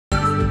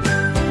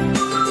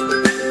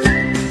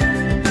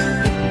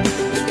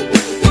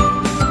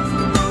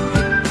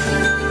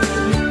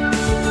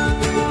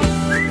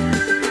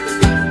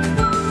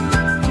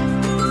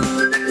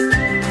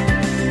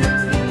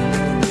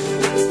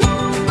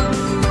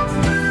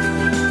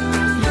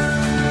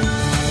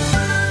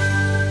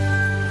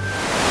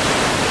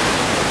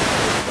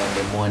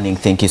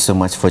morning. Thank you so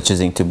much for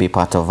choosing to be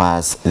part of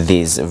us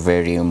this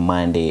very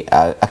Monday.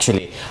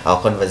 Actually,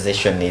 our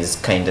conversation is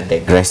kind of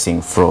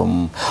digressing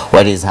from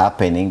what is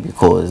happening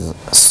because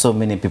so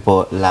many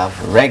people love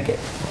reggae.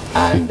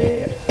 And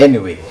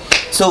anyway,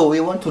 so we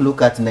want to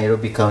look at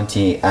Nairobi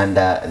County and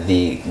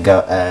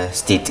the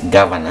state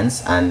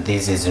governance, and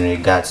this is in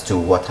regards to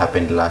what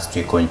happened last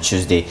week on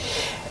Tuesday.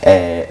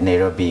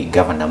 Nairobi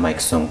Governor Mike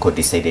Sonko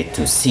decided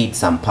to cede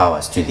some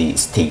powers to the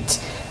state.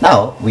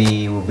 Now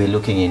we will be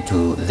looking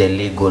into the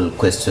legal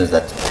questions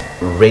that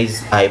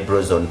raise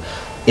eyebrows on: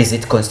 is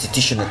it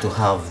constitutional to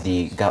have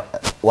the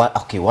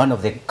one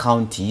of the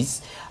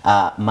counties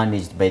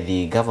managed by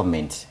the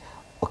government?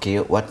 Okay,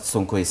 what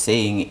Sonko is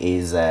saying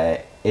is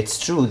it's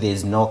true,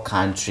 there's no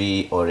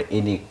country or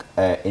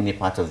any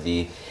part of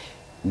the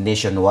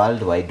nation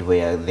worldwide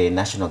where the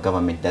national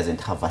government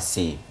doesn't have a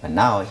say, but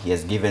now he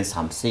has given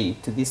some say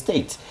to the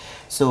state.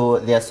 So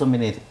there are so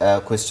many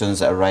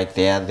questions right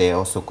there. There are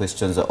also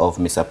questions of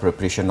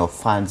misappropriation of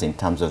funds in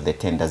terms of the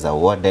tenders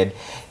awarded.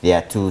 There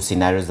are two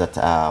scenarios that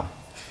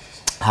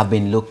have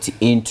been looked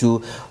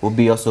into. We'll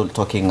be also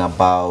talking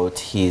about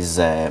his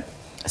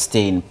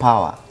stay in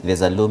power.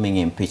 There's a looming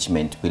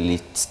impeachment. Will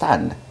it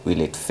stand?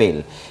 Will it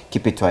fail?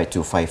 Keep it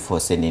Y254.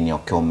 Send in your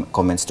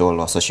comments to all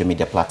our social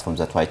media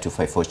platforms at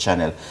Y254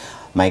 channel.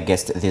 My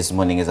guest this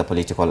morning is a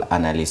political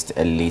analyst,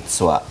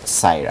 Litswa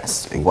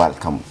Cyrus.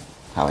 Welcome.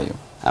 How are you?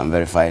 I'm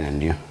very fine,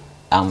 and you?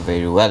 I'm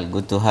very well.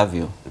 Good to have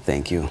you.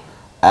 Thank you.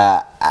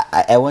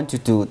 I want you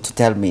to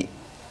tell me,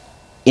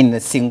 in a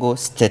single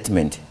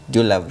statement, do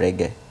you love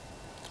reggae?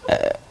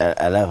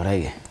 I love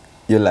reggae.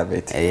 You love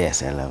it?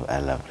 Yes, I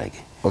love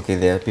reggae. Okay,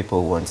 there are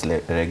people who want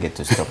reggae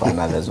to stop and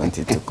others want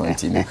it to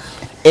continue.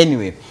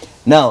 Anyway,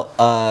 now,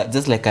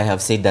 just like I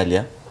have said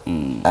earlier,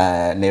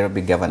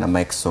 Nairobi Governor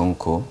Mike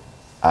Sonko,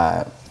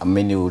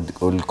 many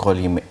would call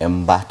him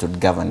embattled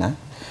governor,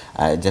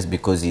 just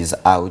because he's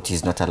out,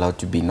 he's not allowed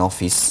to be in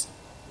office.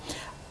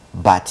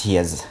 But he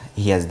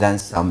has done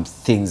some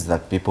things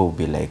that people will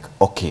be like,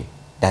 okay,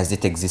 does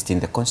it exist in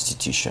the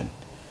Constitution?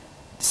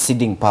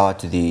 Ceding power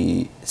to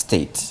the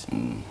state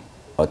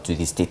or to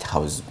the state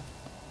house.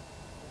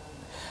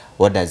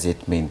 What does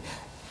it mean?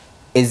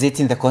 Is it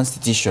in the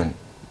Constitution?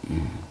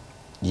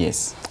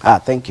 Yes.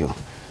 Thank you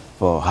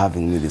for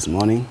having me this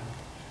morning.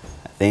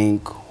 I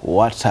think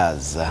what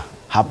has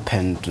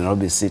happened to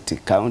Nairobi City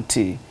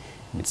County,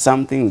 it's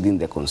something within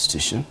the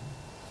Constitution.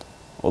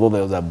 Although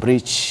there was a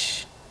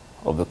breach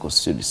of the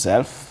Constitution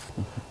itself,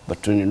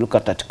 but when you look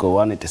at Article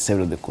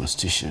 187 of the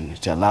Constitution,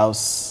 it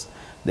allows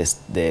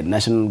the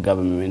national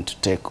government to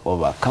take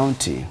over a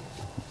county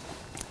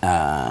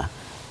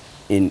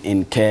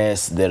in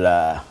case there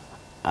are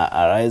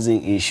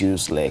arising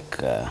issues like,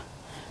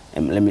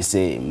 let me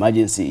say,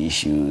 emergency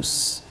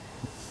issues,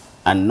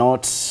 and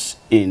not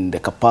in the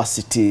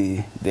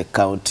capacity the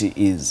county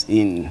is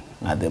in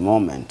at the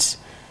moment.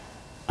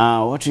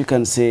 What we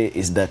can say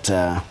is that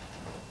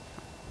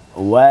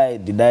why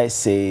did I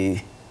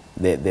say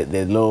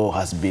the law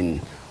has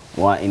been,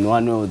 in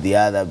one way or the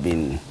other,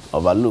 been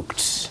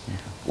overlooked?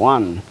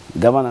 One,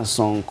 Governor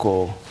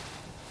Sonko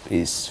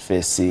is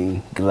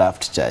facing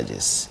graft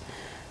charges.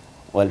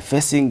 While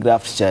facing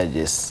graft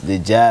charges, the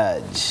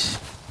judge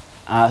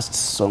asked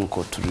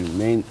Sonko to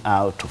remain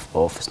out of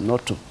office,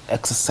 not to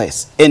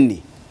exercise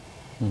any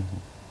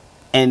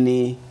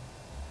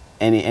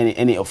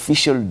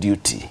official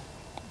duty,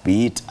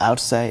 be it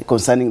outside,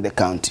 concerning the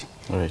county,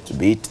 right,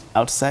 be it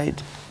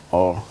outside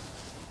or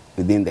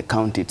within the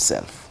county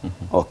itself,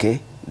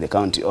 okay, the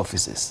county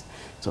offices.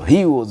 So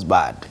he was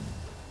barred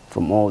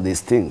from all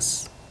these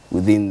things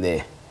within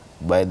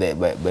by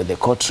the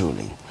court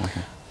ruling.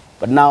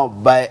 But now,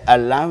 by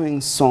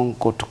allowing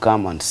Sonko to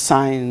come and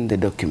sign the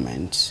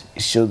document,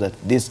 it shows that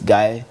this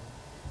guy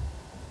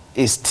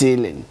is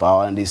still in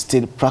power and is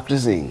still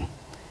practicing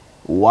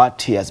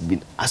what he has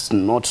been asked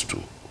not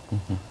to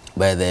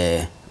by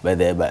the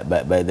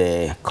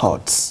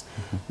courts.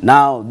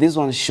 Now, this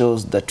one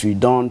shows that we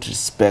don't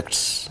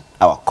respect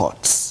our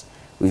courts.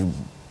 We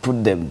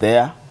put them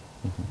there.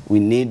 We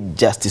need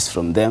justice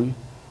from them,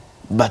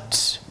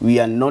 but we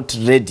are not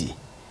ready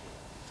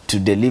to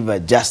deliver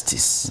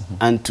justice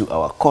unto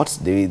our courts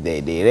the way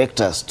they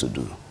direct us to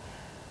do.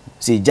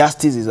 See,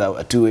 justice is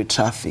a two-way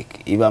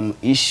traffic. If I'm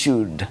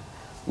issued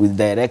with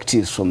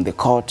directives from the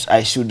court,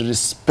 I should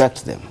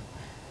respect them.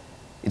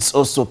 It's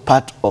also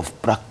part of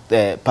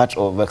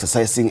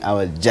exercising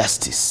our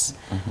justice.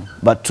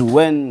 But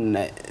when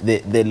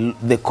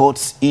the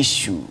courts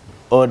issue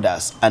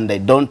orders and I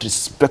don't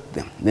respect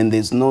them, then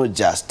there's no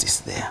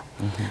justice there.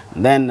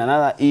 Then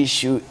another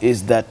issue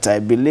is that I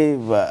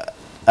believe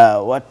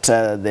what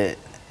the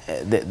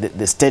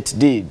state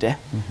did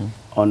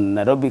on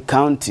Nairobi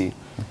County,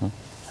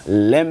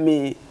 let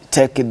me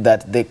take it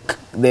that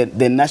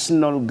the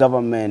national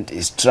government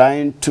is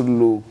trying to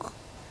look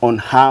on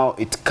how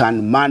it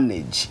can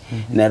manage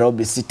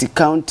Nairobi City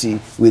County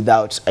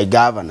without a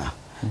governor.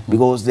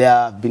 Because there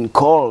have been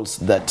calls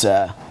that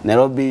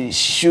Nairobi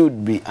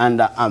should be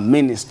under a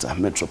minister,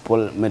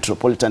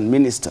 metropolitan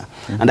minister.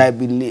 And I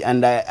believe,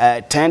 and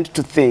I tend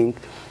to think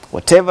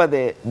whatever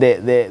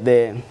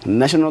the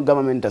national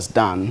government has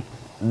done,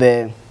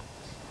 the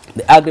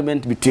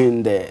agreement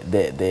between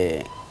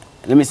the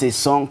let me say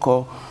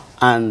Sonko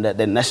and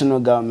the national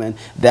government,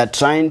 they are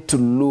trying to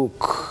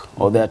look,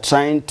 or they are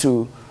trying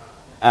to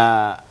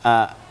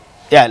yeah,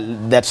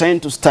 they're trying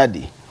to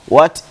study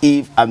what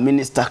if a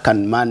minister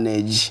can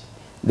manage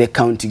the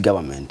county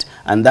government.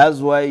 And that's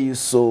why you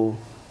saw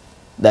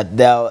that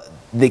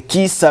the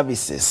key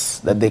services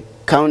that the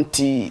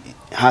county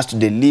has to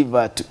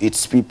deliver to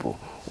its people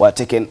were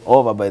taken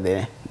over by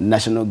the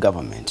national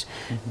government.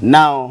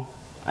 Now,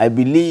 I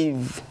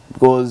believe,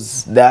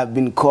 because there have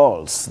been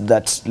calls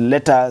that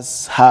let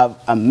us have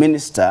a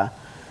minister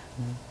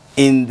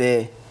in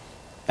the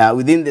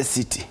within the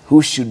city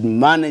who should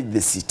manage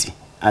the city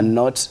and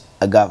not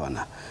a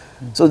governor.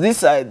 So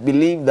this, I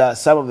believe, that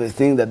some of the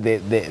things that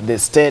the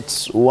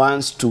state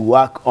wants to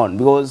work on,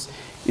 because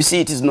you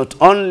see, it is not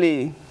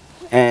only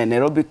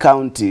Nairobi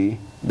County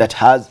that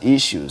has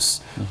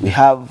issues. We've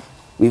had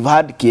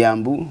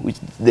Kiambu, which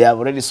they have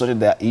already sorted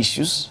their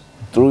issues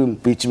through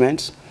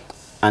impeachment,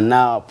 and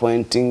now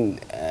appointing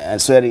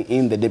swearing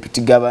in the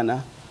deputy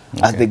governor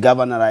as the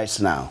governor right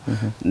now.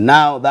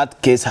 Now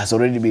that case has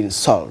already been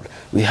solved.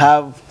 We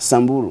have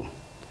Samburu,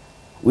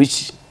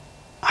 which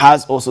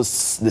has also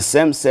the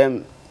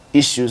same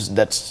issues,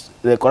 that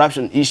the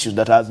corruption issues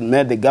that has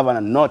made the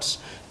governor not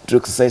to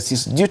exercise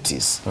his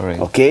duties.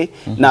 Okay?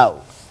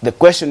 Now, the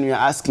question we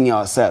are asking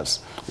ourselves,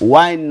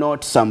 why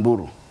not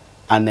Samburu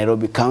and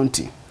Nairobi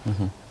County?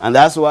 And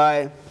that's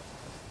why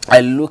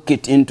I look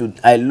into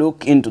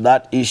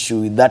that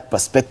issue with that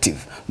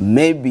perspective.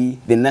 Maybe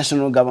the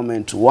national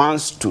government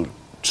wants to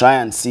try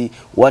and see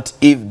what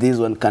if this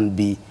one can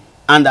be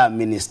under a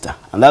minister.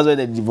 And that's why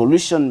the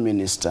devolution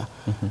minister,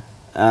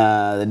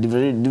 the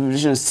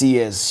devolution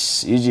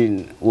CS,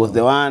 Eugene, was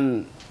the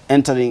one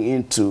entering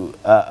into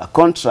a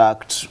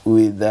contract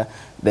with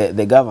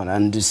the governor.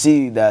 And you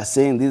see, they're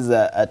saying this is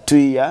a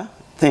 2-year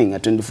thing, a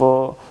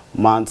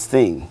 24-month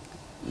thing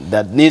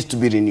that needs to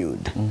be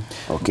renewed.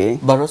 Okay.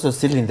 But also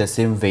still in the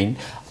same vein,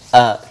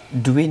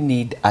 do we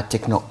need a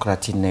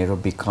technocrat in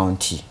Nairobi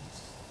County,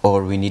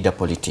 or we need a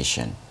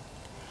politician?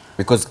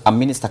 Because a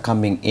minister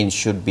coming in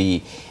should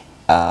be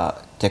a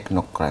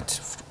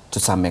technocrat to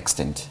some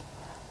extent.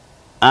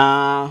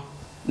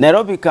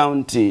 Nairobi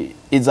County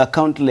is a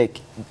county like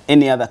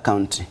any other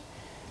county.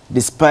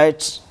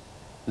 Despite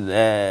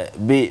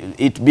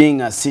it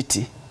being a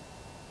city,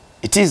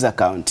 it is a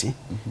county.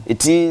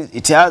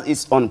 It has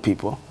its own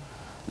people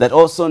that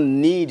also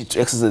need to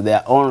exercise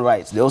their own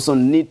rights. They also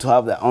need to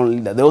have their own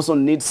leader. They also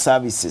need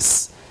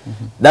services.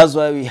 That's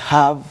why we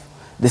have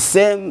the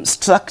same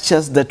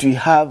structures that we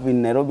have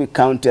in Nairobi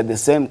County, are the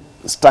same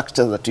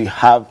structures that we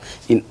have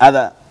in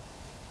other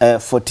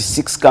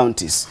 46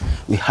 counties.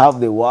 We have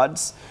the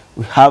wards,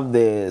 we have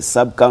the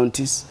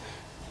sub-counties,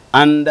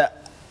 and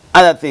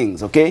other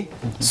things, okay?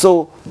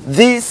 So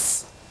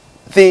these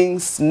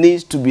things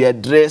need to be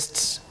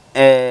addressed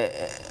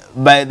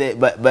by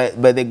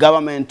the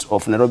government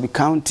of Nairobi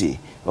County,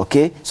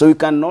 okay? So we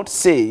cannot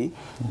say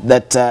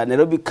that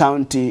Nairobi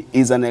County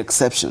is an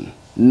exception.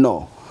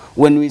 No.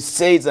 When we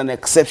say it's an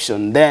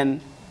exception,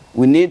 then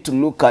we need to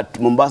look at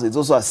Mombasa. It's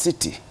also a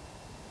city.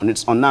 On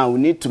its own now, we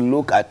need to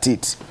look at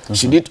it.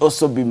 Should it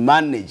also be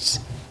managed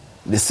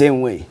the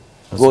same way?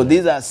 Well,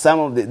 these are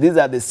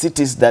the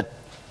cities that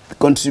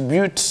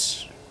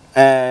contribute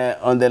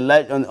on the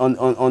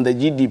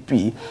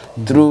GDP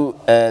through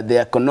the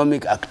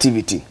economic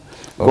activity.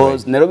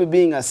 Because Nairobi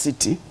being a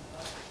city,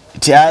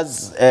 it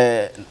has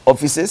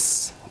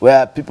offices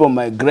where people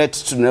migrate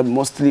to Nairobi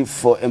mostly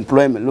for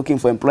employment, looking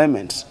for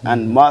employment,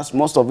 and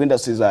most of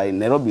industries are in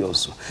Nairobi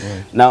also.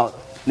 Now,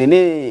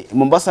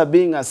 Mombasa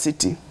being a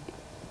city,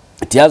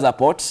 it has a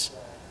port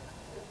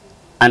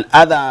and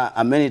other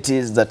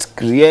amenities that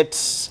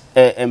create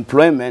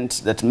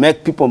employment that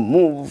make people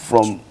move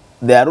from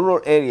their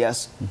rural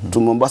areas to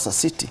Mombasa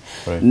city.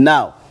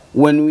 Now,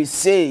 when we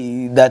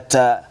say that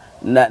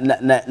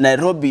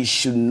Nairobi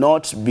should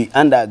not be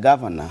under a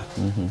governor,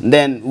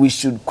 then we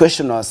should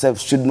question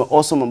ourselves, should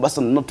also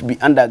Mombasa not be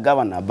under a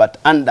governor, but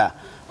under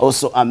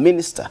also a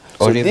minister?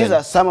 So these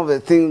are some of the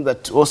things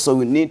that also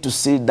we need to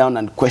sit down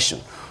and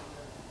question.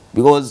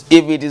 Because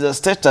if it is a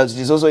status, it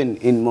is also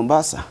in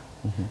Mombasa.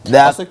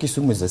 Also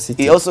Kisumu is a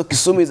city. Also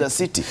Kisumu is a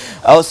city.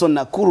 Also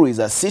Nakuru is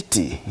a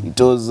city. It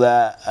was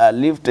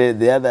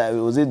lifted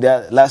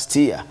last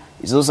year.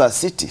 It's also a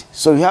city.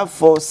 So we have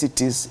 4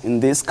 cities in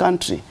this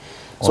country.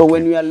 So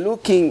when we are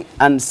looking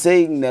and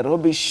saying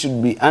Nairobi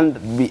should be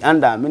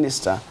under a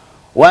minister,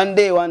 one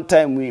day, one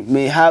time, we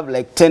may have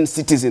like 10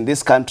 cities in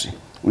this country.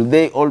 Will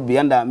they all be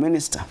under a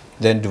minister?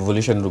 Then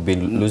devolution will be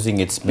losing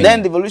its meaning.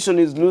 Then devolution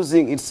is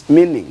losing its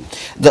meaning.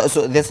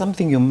 So there's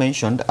something you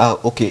mentioned.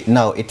 Okay,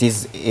 now it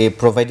is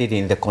provided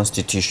in the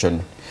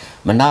Constitution.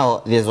 But now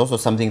there's also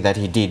something that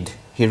he did.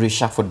 He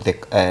reshuffled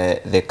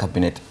the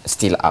cabinet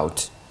still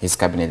out. His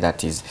cabinet,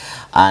 that is.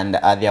 And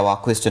there were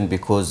questions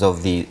because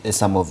of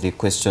some of the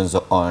questions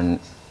on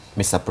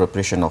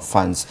misappropriation of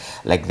funds,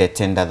 like the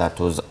tender that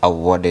was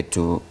awarded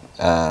to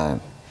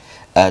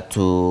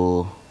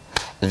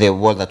the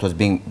wall that was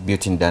being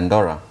built in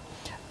Dandora.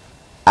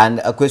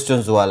 And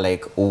questions were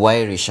like,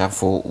 why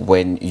reshuffle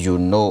when you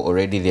know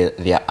already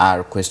there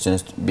are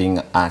questions being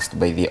asked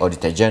by the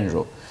Auditor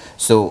General?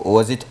 So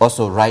was it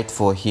also right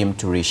for him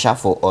to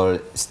reshuffle,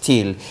 or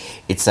still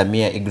it's a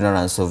mere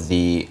ignorance of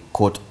the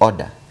court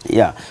order?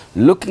 Yeah,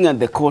 looking at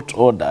the court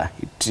order,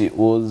 it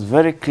was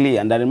very clear.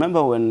 And I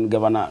remember when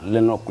Governor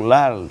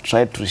Lenokulal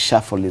tried to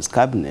reshuffle his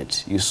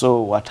cabinet, you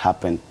saw what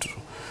happened,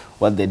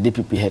 what the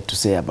DPP had to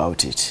say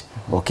about it.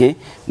 Okay?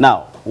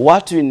 Now,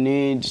 what we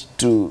need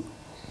to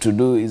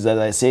do is, as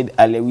I said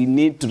earlier, we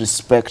need to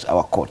respect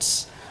our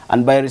courts.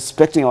 And by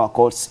respecting our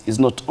courts is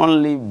not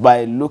only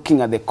by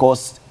looking at the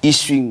courts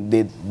issuing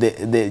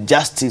the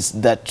justice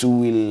that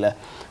will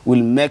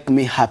make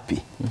me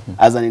happy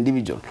as an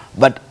individual,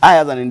 but I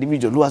as an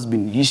individual who has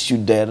been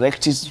issued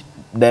directives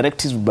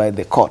by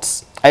the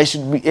courts, I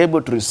should be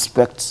able to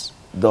respect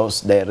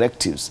those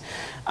directives.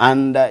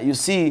 And you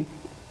see,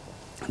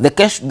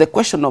 the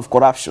question of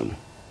corruption,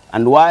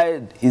 and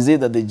why is it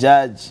that the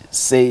judge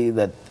say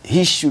that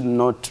he should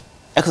not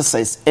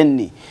exercise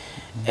any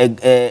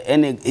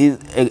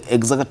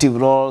executive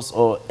roles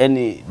or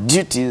any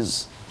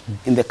duties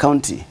in the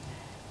county?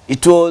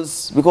 It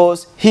was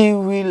because he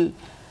will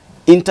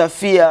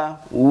interfere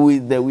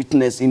with the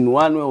witness in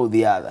one way or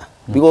the other.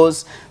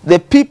 Because the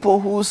people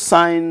who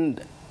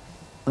signed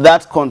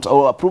that contract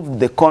or approved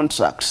the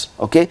contract,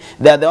 okay,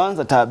 they are the ones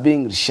that are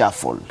being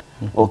reshuffled.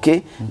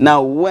 Okay?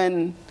 Now,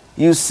 when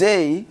you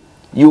say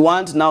you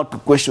want now to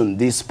question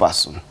this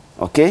person,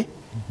 okay?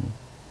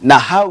 Now,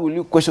 how will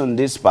you question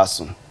this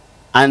person?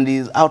 And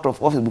he's out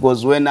of office,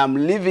 because when I'm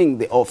leaving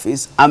the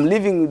office, I'm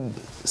leaving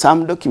with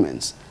some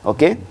documents,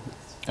 okay?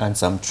 And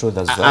some truth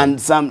as well. And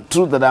some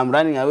truth that I'm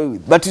running away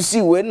with. But you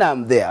see, when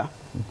I'm there,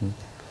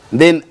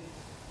 then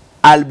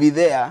I'll be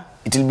there.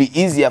 It will be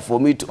easier for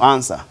me to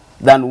answer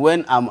than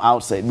when I'm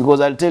outside. Because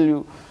I'll tell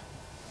you,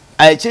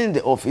 I change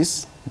the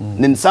office,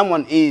 then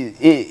someone else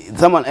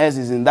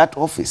is in that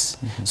office.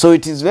 So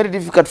it is very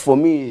difficult for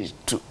me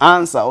to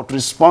answer or to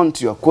respond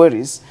to your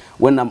queries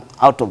when I'm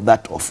out of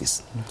that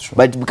office.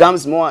 But it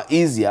becomes more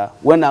easier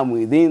when I'm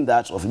within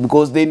that office,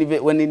 because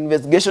when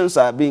investigations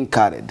are being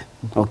carried,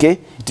 okay,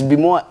 it will be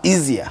more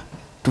easier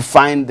to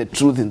find the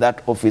truth in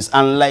that office,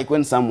 unlike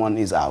when someone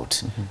is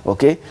out.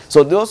 Okay?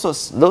 So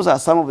those are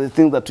some of the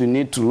things that we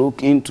need to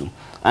look into.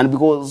 And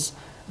because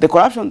the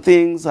corruption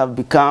things have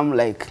become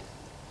like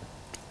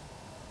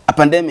a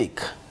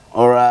pandemic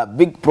or a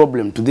big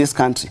problem to this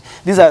country.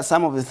 These are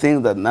some of the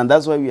things that, and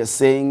that's why we are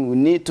saying we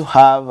need to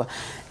have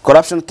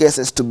corruption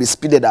cases to be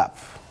speeded up.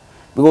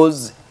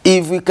 Because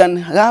if we can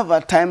have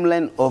a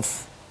timeline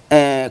of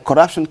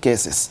corruption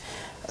cases,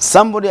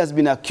 somebody has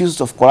been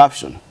accused of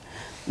corruption,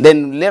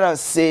 then let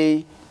us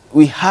say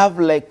we have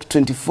like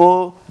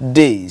 24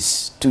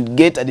 days to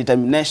get a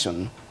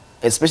determination,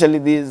 especially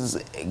these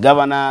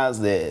governors,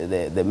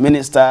 the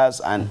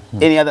ministers, and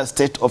any other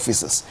state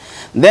officers.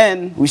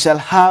 Then we shall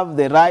have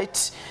the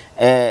right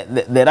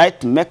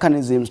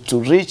mechanisms to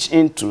reach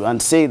into and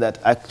say that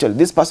actually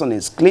this person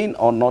is clean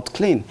or not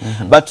clean.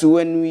 But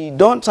when we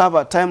don't have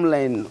a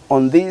timeline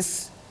on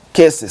these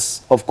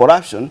cases of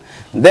corruption,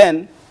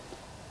 then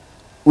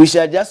we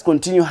shall just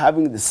continue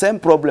having the same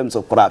problems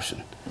of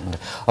corruption.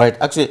 All right.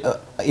 Actually,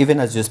 even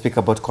as you speak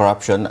about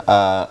corruption,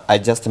 I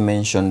just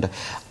mentioned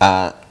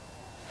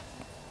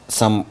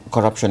some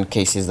corruption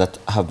cases that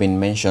have been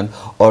mentioned,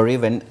 or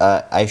even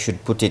I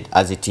should put it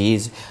as it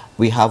is,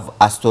 we have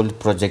a stalled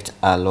project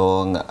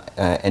along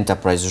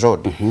Enterprise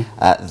Road.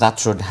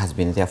 That road has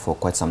been there for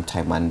quite some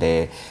time, and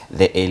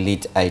the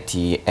Elite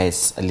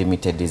ITS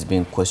Limited is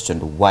being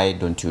questioned. Why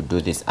don't you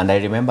do this? And I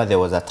remember there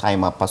was a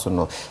time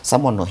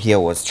someone here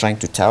was trying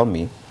to tell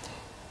me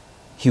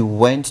he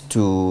went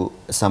to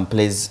some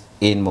place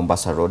in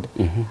Mombasa Road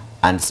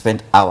and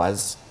spent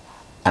hours.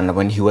 And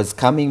when he was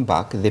coming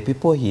back, the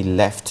people he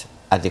left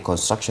at the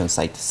construction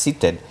site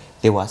seated,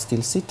 they were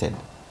still seated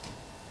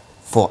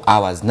for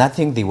hours,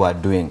 nothing they were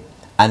doing.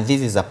 And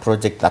this is a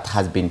project that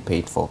has been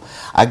paid for.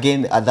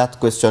 Again, that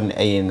question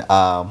in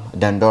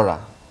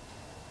Dandora,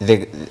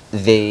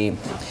 the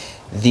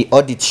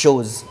audit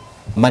shows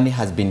money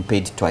has been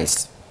paid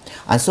twice.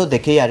 And so the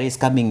KRA is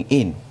coming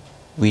in.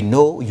 We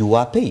know you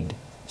are paid,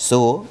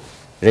 so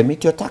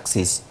remit your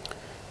taxes.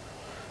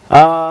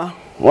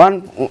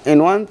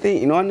 In one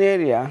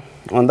area,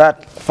 on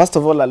that, first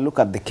of all, I look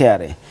at the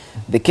KRA.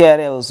 The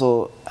KRA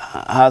also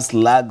has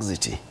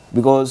laxity,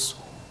 because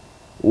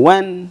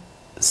when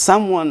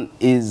someone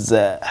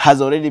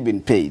has already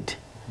been paid,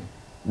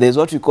 there's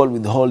what we call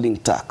withholding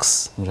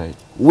tax,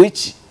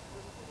 which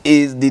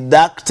is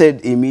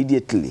deducted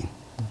immediately,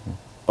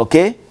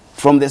 okay,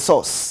 from the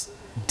source.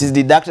 It is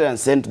deducted and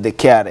sent to the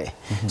KRA.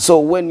 So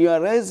when you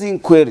are raising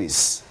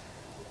queries,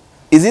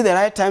 is it the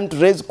right time to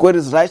raise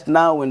queries right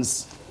now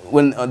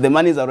when the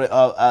money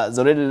has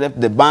already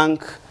left the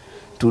bank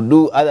to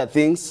do other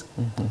things?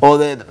 Or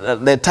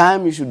the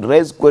time you should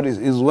raise queries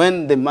is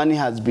when the money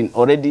has been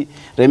already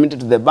remitted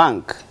to the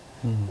bank?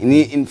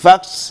 In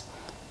fact,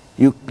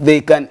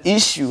 they can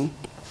issue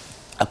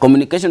a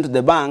communication to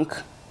the bank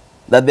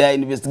that they are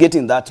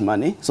investigating that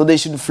money, so they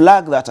should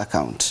flag that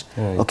account.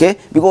 Right. Okay?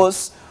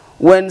 Because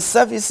when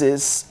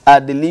services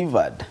are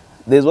delivered,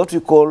 there's what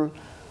we call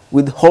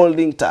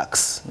withholding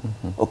tax.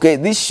 Okay?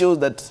 This shows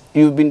that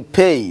you've been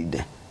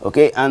paid.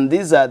 Okay? And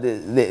these are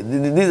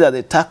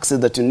the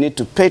taxes that you need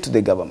to pay to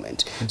the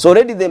government. So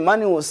already the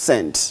money was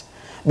sent.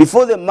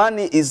 Before the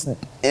money is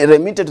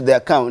remitted to the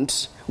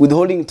account,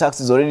 withholding tax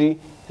is already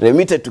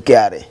remitted to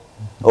KRA.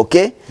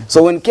 Okay?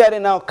 So when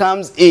KRA now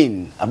comes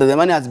in, after the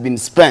money has been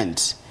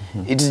spent,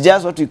 it is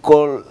just what we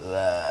call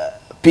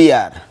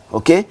PR.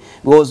 Okay?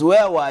 Because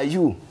where were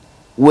you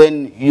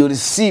when you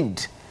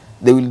received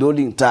the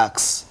withholding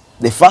tax?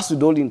 The first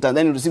withholding tax,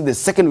 then you received the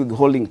second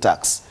withholding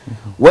tax.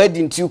 Why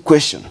didn't you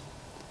question?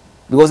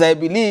 Because I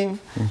believe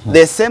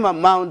the same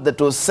amount that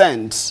was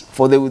sent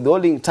for the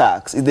withholding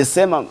tax is the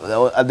same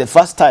at the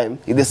first time,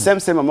 is the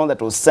same amount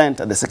that was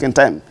sent at the second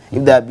time,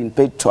 if they have been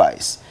paid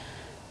twice.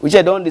 Which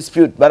I don't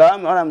dispute, but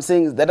what I'm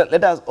saying is that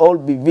let us all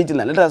be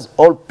vigilant, let us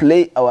all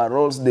play our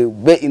roles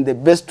in the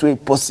best way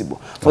possible,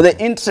 for the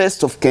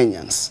interest of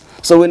Kenyans.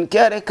 So when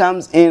KRA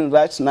comes in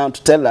right now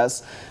to tell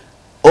us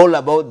all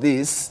about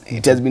this,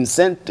 it has been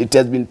sent, it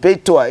has been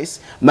paid twice,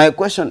 my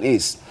question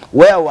is,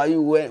 where were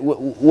you,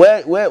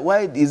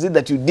 why is it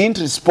that you didn't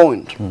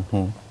respond?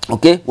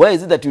 Okay, why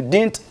is it that you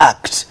didn't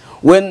act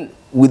when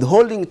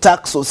withholding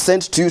tax was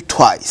sent to you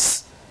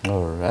twice?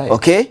 All right.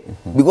 Okay?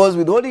 Because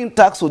withholding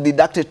tax was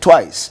deducted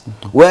twice.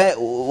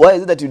 Why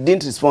is it that you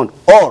didn't respond?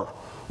 Or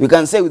we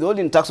can say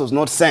withholding tax was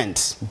not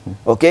sent.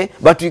 Okay?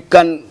 But we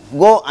can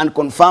go and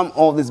confirm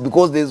all this,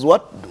 because there's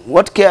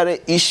what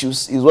KRA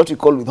issues is what we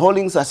call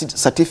withholding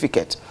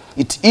certificate.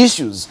 It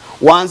issues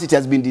once it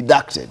has been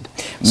deducted.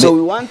 So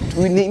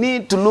we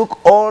need to look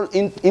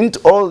into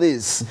all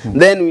this.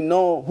 Then we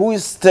know who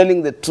is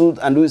telling the truth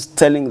and who is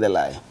telling the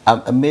lie.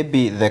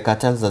 Maybe the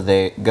cartels that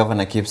the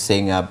governor keeps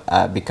saying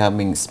are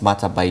becoming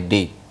smarter by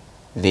day.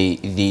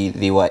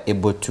 They were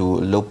able to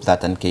loop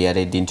that, and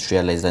KRA didn't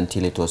realize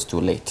until it was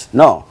too late.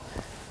 No.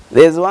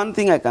 There's one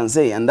thing I can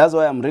say, and that's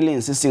why I'm really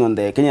insisting on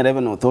the Kenya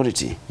Revenue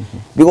Authority.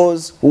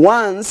 Because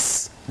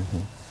once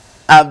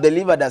I've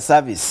delivered a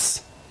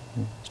service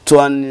to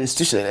an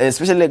institution,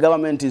 especially a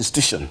government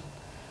institution,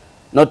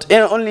 not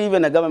only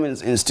even a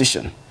government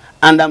institution,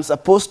 and I'm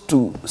supposed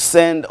to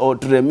send or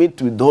to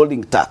remit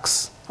withholding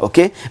tax,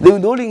 okay? The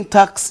withholding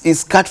tax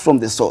is cut from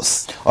the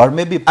source. Or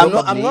maybe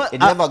probably it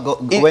never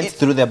went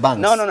through the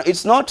banks. No,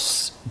 it's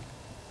not.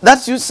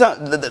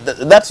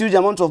 That's huge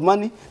amount of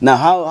money. Now,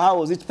 how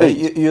was it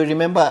paid? You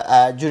remember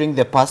during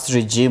the past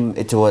regime,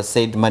 it was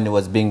said money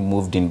was being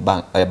moved in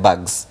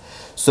bags.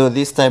 So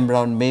this time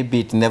around, maybe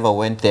it never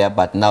went there,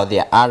 but now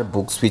there are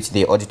books which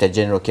the Auditor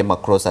General came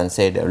across and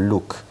said,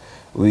 look,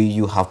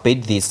 you have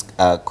paid this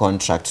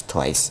contract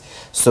twice.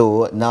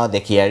 So now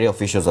the KRA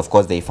officials, of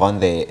course, they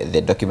found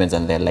the documents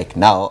and they're like,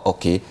 now,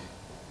 okay,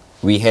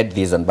 we had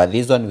this one, but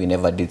this one we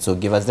never did, so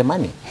give us the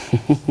money.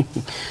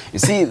 You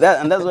see,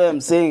 and that's why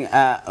I'm saying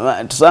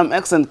to some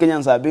extent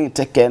Kenyans are being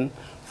taken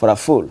for a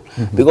fool.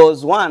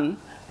 Because one,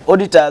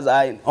 auditors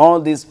are in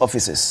all these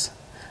offices.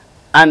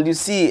 And you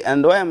see,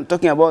 and why I'm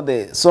talking about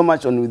so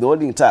much on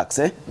withholding tax,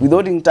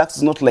 withholding tax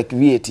is not like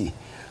VAT.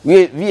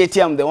 VAT,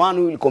 I'm the one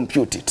who will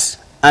compute it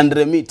and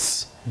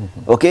remit,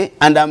 okay?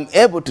 And I'm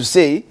able to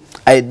say,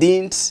 I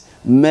didn't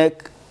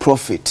make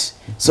profit.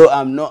 So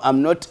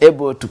I'm not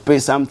able to pay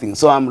something.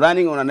 So I'm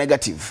running on a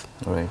negative.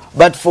 Right.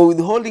 But for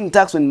withholding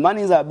tax, when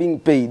monies are being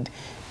paid,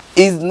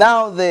 is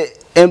now the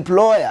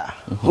employer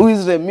who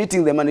is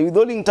remitting the money.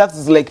 Withholding tax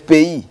is like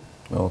payee.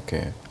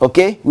 Okay.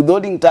 Okay?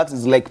 Withholding tax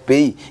is like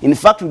payee. In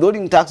fact,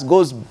 withholding tax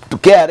goes to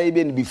KRA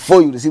even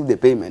before you receive the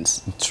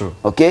payments. True.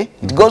 Okay?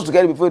 It goes to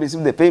KRA before you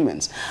receive the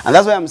payments. And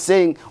that's why I'm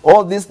saying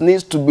all this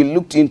needs to be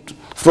looked into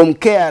from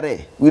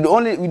KRA. We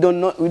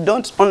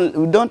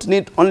don't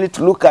need only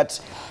to look at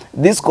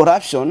this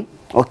corruption,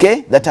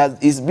 okay,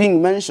 that is being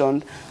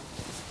mentioned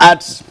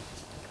at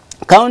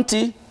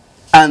county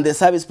and the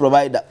service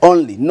provider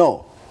only.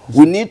 No.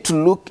 We need to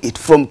look it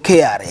from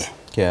KRA.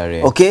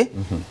 KRA. Okay?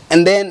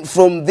 And then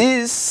from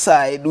this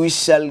side, we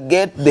shall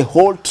get the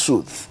whole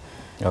truth.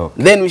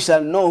 Okay. Then we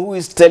shall know who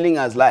is telling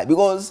us lie.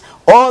 Because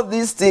all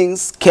these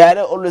things,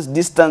 KRA always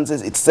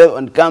distances itself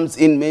and comes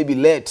in maybe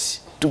late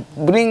to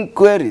bring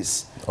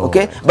queries.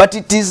 Okay? Right. But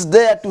it is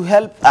there to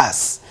help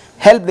us,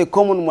 help the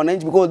common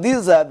mwananchi, because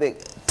these are the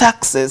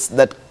taxes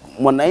that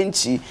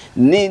mwananchi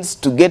needs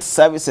to get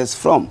services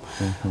from.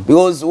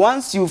 Because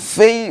once we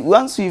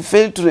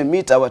fail to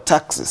remit our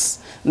taxes,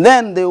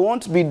 then there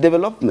won't be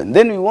development,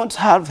 then we won't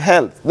have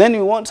health, then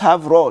we won't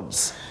have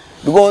roads.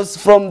 Because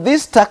from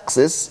these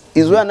taxes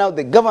is where now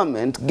the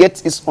government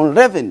gets its own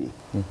revenue.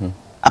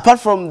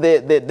 Apart from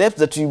the debt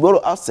that we borrow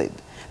outside.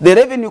 The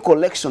revenue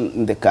collection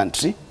in the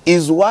country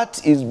is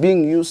what is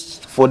being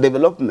used for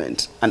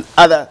development and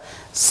other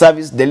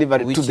service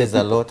delivery which to the is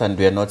a lot, and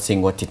we are not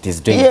seeing what it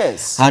is doing.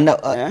 Yes. And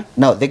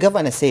now the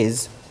governor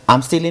says,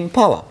 I'm still in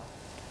power.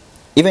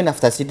 Even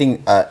after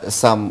ceding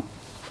some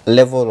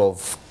level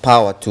of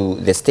power to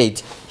the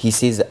state, he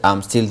says,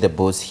 I'm still the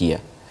boss here.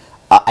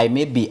 I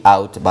may be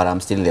out, but I'm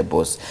still the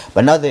boss.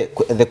 But now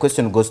the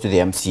question goes to the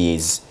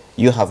MCAs.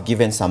 You have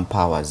given some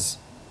powers.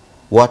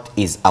 What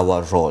is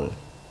our role?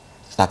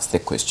 That's the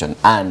question.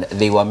 And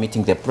they were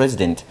meeting the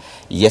president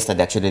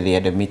yesterday. Actually, they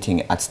had a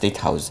meeting at State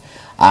House.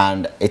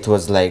 And it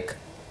was like,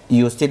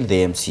 you're still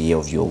the MCA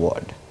of your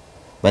ward.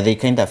 But they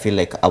kind of feel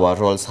like our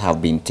roles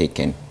have been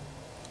taken.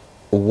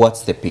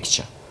 What's the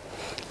picture?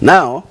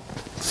 Now,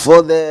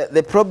 for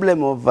the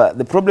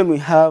problem we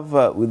have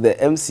with the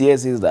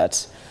MCAs is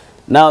that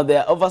now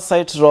their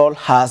oversight role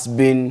has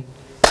been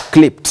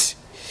clipped.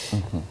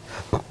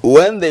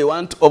 When they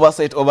want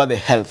oversight over the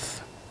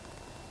health,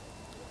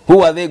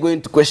 who are they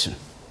going to question?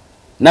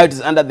 Now it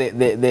is under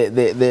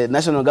the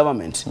national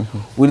government.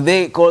 Will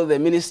they call the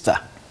minister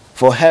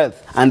for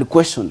health and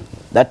question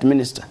that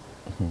minister?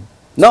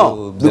 No,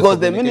 so because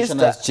the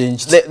minister has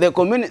changed.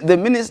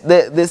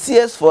 The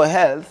CS for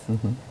health,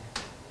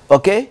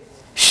 okay,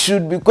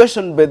 should be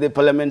questioned by the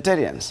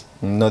parliamentarians.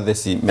 Not the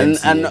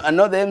MCA. And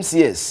not the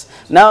MCS.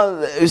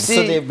 Now, you see...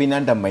 So they've been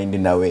undermined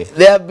in a way.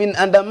 They have been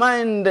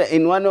undermined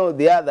in one or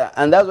the other.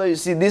 And that's why you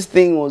see this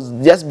thing was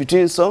just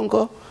between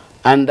Sonko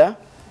and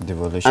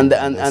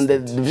the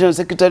division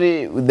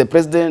secretary with the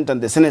president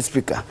and the Senate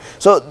speaker.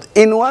 So,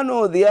 in one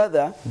or the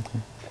other,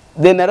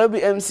 the Nairobi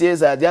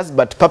MCAs are just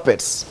but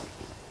puppets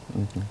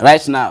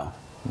right now.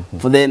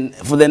 For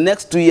the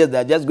next 2 years, they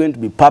are just going to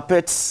be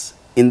puppets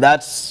in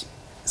that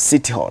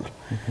city hall.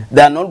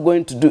 They are not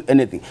going to do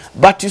anything.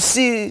 But you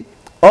see,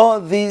 all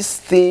these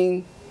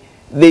things,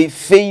 they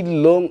failed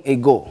long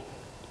ago.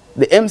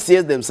 The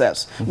MCAs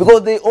themselves.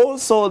 Because they all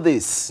saw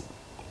this.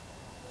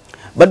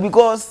 But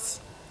because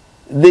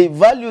they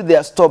value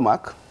their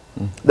stomach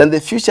than the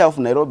future of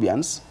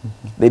Nairobians,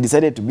 they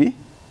decided to be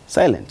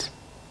silent.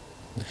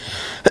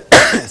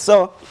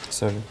 So,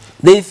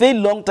 they failed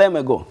long time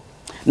ago.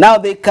 Now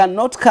they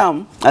cannot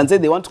come and say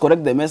they want to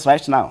correct the mess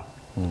right now.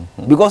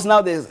 Because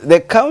now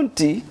the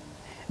county,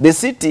 the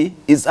city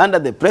is under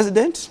the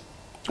president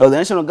or the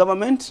national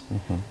government,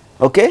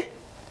 okay,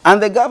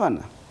 and the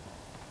governor,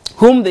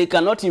 whom they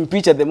cannot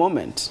impeach at the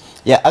moment.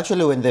 Yeah,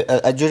 actually, when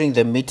during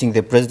the meeting,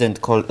 the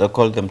president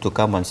called them to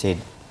come and said,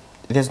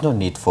 there's no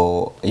need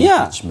for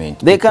impeachment.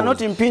 They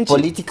cannot impeach.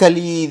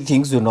 Politically,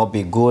 things will not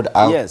be good,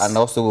 and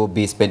also will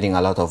be spending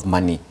a lot of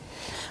money.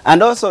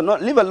 And also,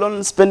 not leave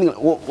alone spending.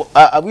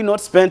 Have we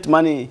not spent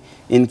money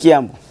in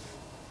Kiambu?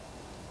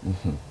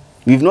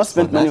 We've not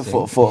spent money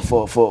for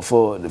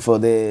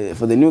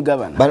the new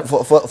governor. But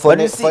for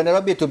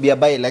Nairobi to be a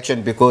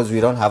by-election because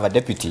we don't have a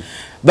deputy.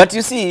 But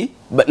you see,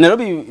 but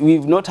Nairobi,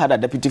 we've not had a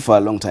deputy for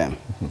a long time.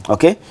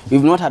 Okay,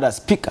 we've not had a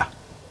speaker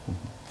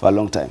for a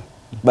long time.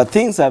 But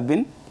things have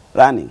been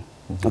running.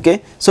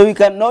 Okay, so we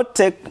cannot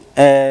take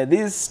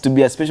this to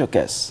be a special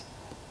case.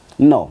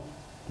 No.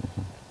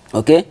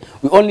 Okay,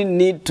 we only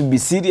need to be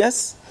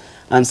serious,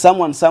 and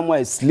someone somewhere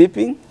is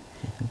sleeping,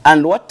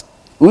 and what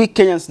we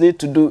Kenyans need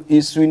to do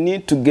is we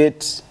need to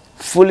get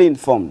fully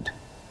informed,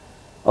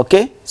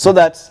 okay, so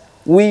that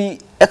we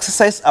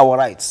exercise our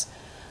rights.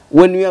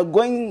 When we are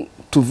going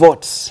to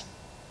vote,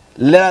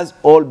 let us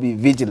all be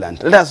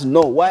vigilant. Let us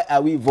know why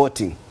are we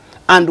voting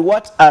and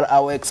what are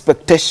our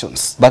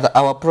expectations. But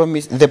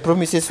the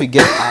promises we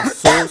get are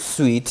so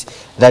sweet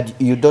that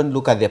you don't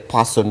look at the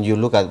person, you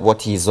look at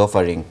what he is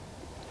offering.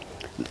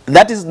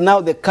 That is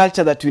now the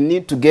culture that we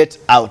need to get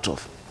out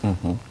of.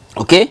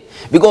 Okay?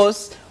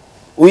 Because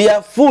we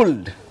are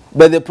fooled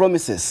by the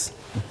promises.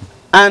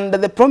 And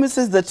the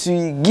promises that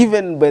we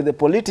given by the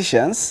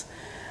politicians,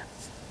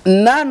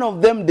 none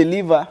of them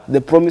deliver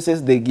the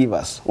promises they give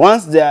us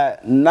once they are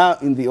now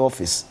in the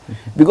office.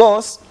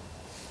 Because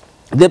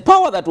the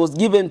power that was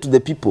given to the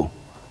people,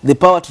 the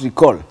power to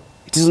recall,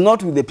 it is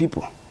not with the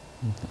people.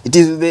 It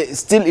is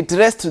still it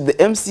rests with the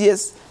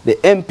MCS, the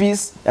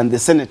MPs, and the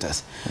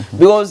senators.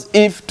 Because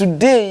if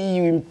today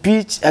you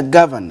impeach a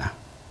governor,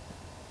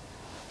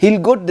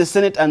 he'll go to the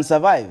Senate and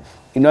survive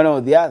in one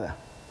or the other.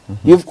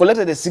 You've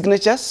collected the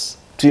signatures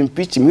to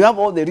impeach him. You have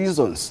all the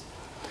reasons.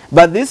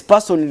 But this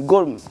person will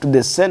go to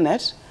the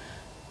Senate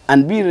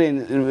and be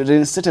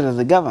reinstated as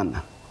the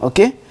governor.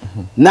 Okay?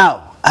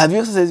 Now, have you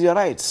exercised your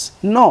rights?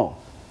 No.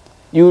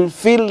 You will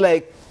feel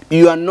like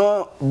you are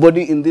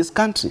nobody in this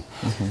country.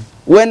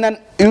 When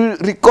you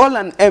recall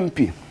an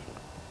MP,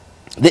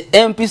 the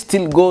MP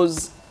still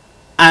goes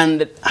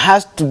and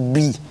has to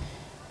be,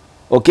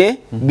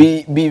 okay,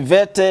 be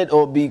vetted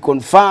or be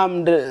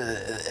confirmed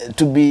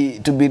to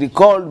be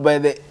recalled by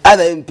the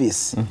other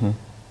MPs.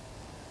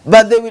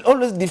 But they will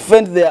always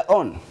defend their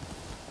own.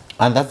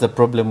 And that's the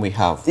problem we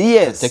have.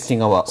 Yes.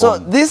 Protecting our own. So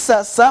these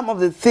are some of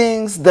the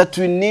things that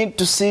we need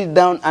to sit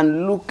down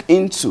and look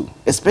into,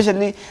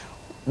 especially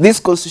this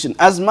constitution.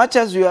 As much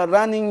as we are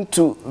running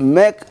to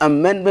make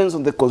amendments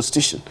on the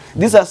constitution,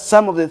 these are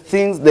some of the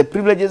things, the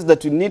privileges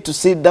that we need to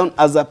sit down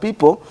as a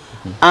people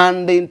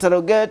and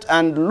interrogate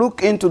and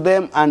look into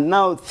them and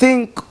now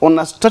think on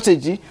a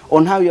strategy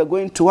on how we are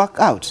going to work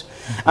out.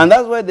 And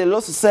that's why the Law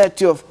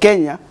Society of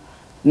Kenya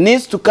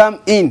needs to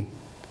come in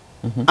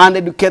and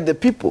educate the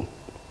people.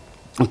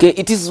 Okay,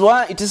 it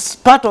is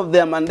part of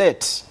their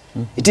mandate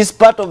It is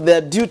part of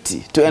their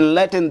duty to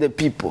enlighten the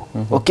people,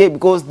 okay?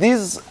 Because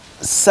this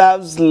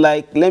serves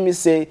like, let me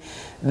say,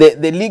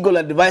 the legal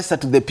advisor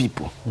to the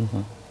people,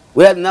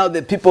 where now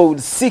the people will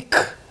seek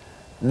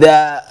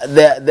they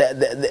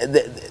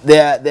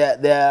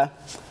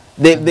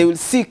will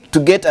seek to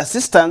get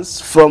assistance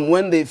from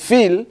when they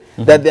feel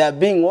that they are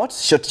being what?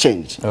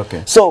 Shortchanged.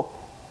 Okay. So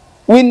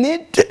we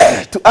need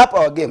to up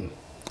our game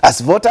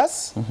as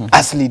voters,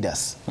 as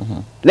leaders.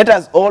 Let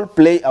us all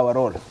play our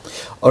role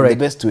in the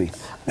best way.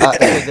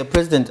 The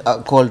president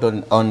called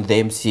on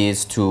the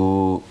MCAs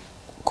to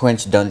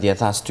quench down their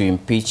thirst to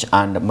impeach,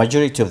 and the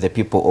majority of the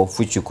people, of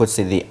which you could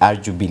say they are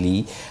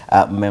Jubilee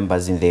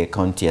members in the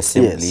county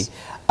assembly,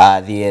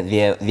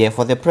 they are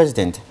for the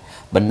president.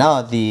 But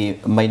now the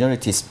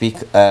minority speak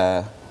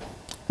of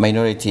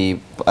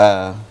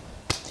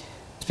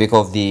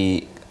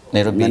the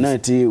Nairobi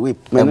minority whip.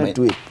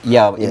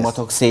 Yeah,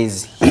 Imotok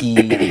says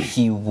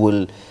he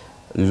will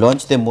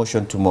launch the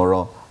motion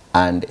tomorrow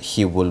and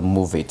he will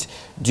move it.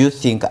 Do you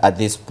think at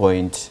this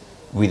point,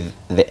 with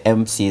the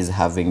MCs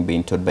having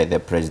been told by the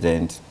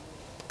president,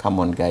 come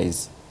on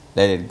guys,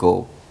 let it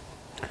go?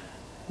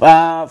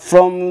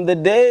 From the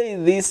day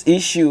this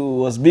issue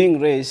was being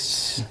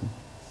raised,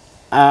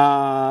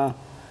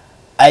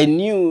 I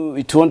knew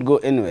it won't go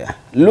anywhere.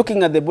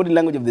 Looking at the body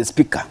language of the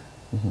speaker,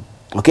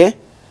 okay,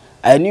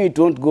 I knew it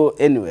won't go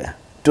anywhere.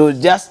 To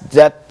just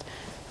that,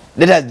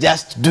 let us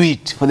just do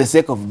it for the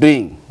sake of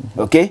doing,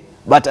 okay?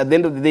 But at the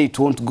end of the day, it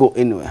won't go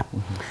anywhere.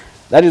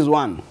 That is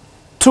one.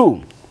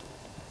 Two,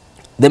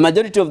 the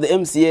majority of the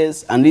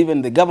MCAs and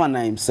even the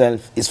governor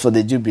himself is for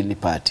the Jubilee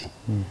party.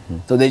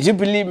 So the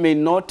Jubilee may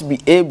not be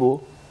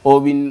able, or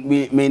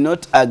we may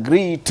not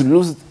agree to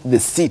lose the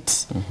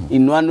seat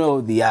in one way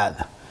or the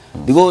other,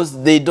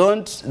 because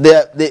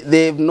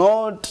they've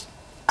not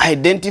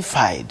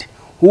identified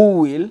who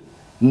will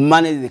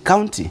manage the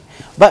county.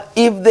 But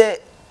if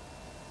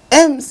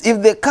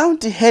the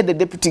county had a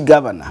deputy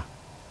governor,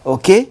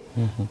 okay,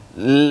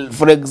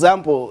 for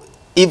example,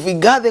 if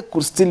Igade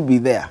could still be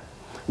there,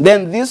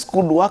 then this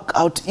could work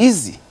out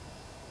easy,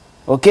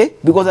 okay?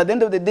 Because at the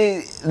end of the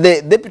day,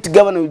 the deputy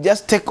governor will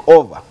just take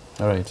over,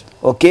 all right,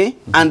 okay,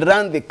 and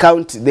run the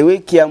county the way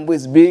Kiambu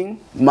is being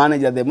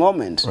managed at the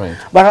moment. Right.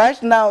 But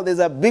right now, there's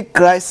a big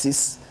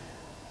crisis.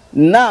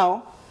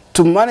 Now,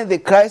 to manage the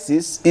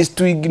crisis is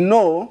to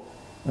ignore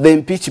the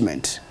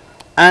impeachment.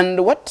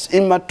 And what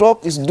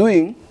Imatok is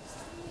doing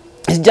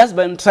is just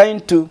by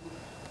trying to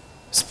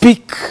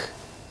speak,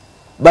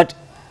 but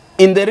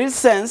in the real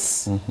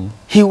sense,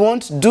 he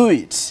won't do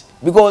it,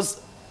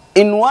 because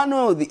in one way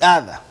or the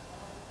other,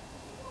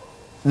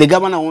 the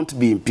governor won't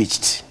be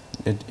impeached.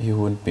 He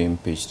won't be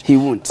impeached. He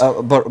won't.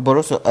 But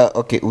also,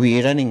 okay,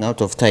 we're running out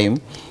of time,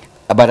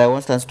 but I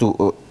want us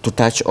to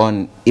touch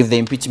on, if the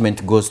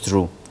impeachment goes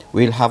through,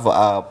 we'll have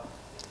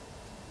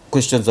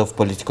questions of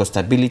political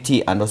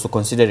stability, and also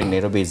considering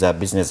Nairobi is a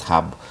business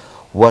hub,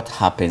 what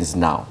happens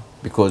now?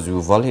 Because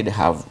we've already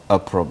have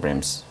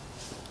problems.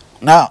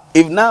 Now,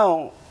 if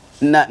now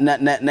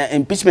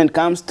impeachment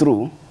comes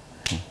through,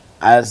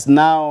 as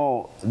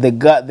now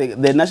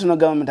the national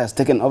government has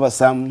taken over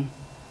some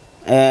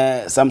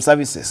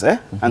services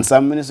and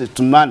some ministries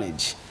to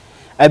manage,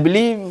 I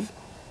believe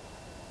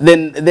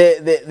then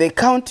the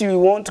county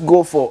won't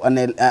go for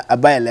a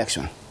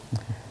by-election.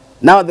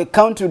 Now the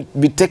county will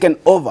be taken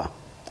over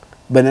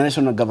by the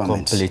national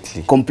government.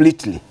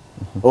 Completely.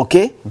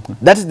 Okay?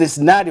 That is the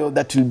scenario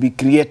that will be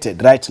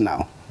created right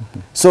now.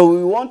 So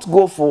we won't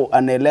go for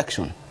an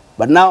election.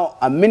 But now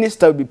a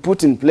minister will be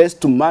put in place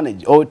to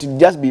manage, or it will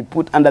just be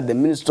put under the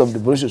Minister of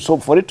Devolution, so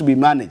for it to be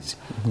managed.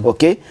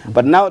 Okay?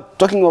 But now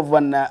talking of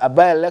a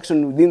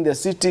by-election within the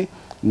city,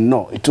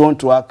 no, it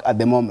won't work at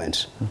the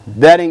moment.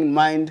 Bearing in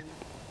mind,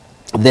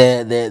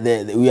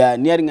 we are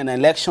nearing an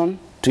election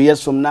 2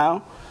 years from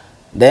now.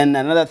 Then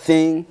another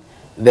thing,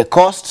 the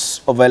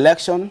costs of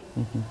election,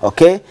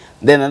 okay?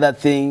 Then another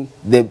thing,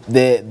 the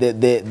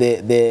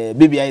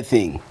BBI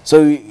thing.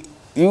 So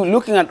you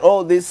looking at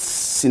all these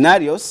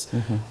scenarios,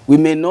 we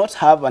may not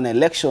have an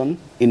election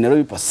in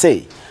Nairobi per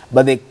se,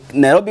 but the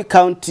Nairobi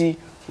County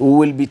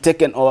will be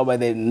taken over by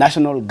the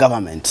national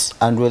government.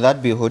 And will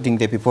that be holding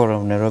the people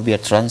of Nairobi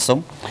at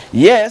ransom?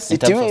 Yes,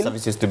 it will. In terms of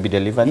services to be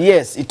delivered?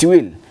 Yes, it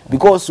will.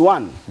 Because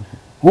one,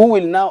 who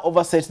will now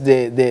oversight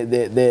the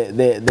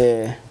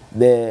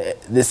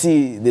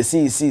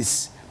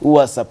CECs who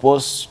are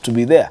supposed to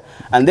be there?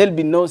 And there'll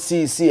be no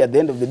CEC at the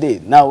end of the day.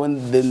 Now,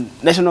 when the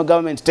national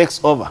government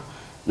takes over,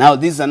 now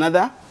this is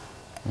another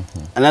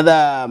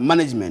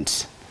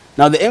management.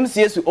 Now, the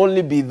MCS will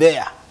only be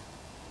there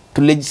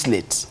to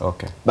legislate,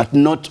 okay, but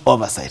not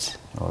oversight.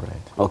 All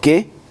right.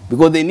 Okay?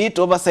 Because they need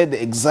to oversight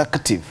the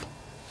executive.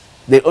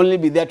 They'll only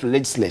be there to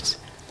legislate.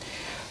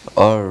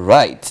 All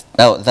right.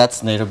 Now,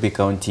 that's Nairobi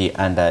County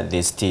and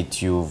the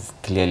state. You've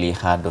clearly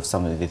heard of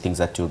some of the things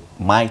that you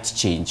might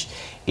change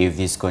if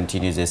this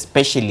continues,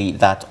 especially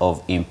that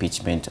of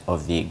impeachment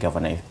of the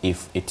governor,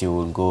 if it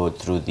will go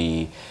through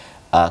the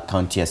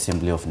County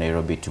Assembly of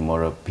Nairobi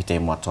tomorrow, Peter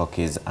Mwatoki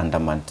is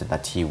adamant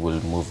that he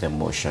will move the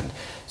motion.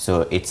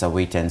 So it's a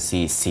wait and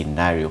see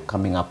scenario.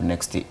 Coming up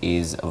next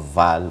is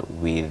Val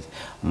with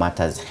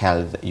Matters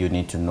Health. You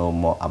need to know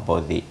more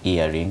about the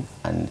earring,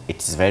 and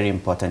it's very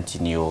important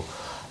in your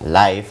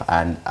life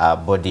and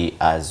body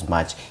as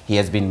much. He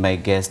has been my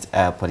guest,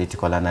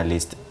 political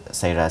analyst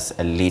Cyrus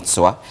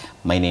Litswa.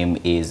 My name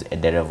is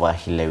Dereva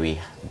Hilewi.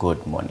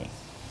 Good morning.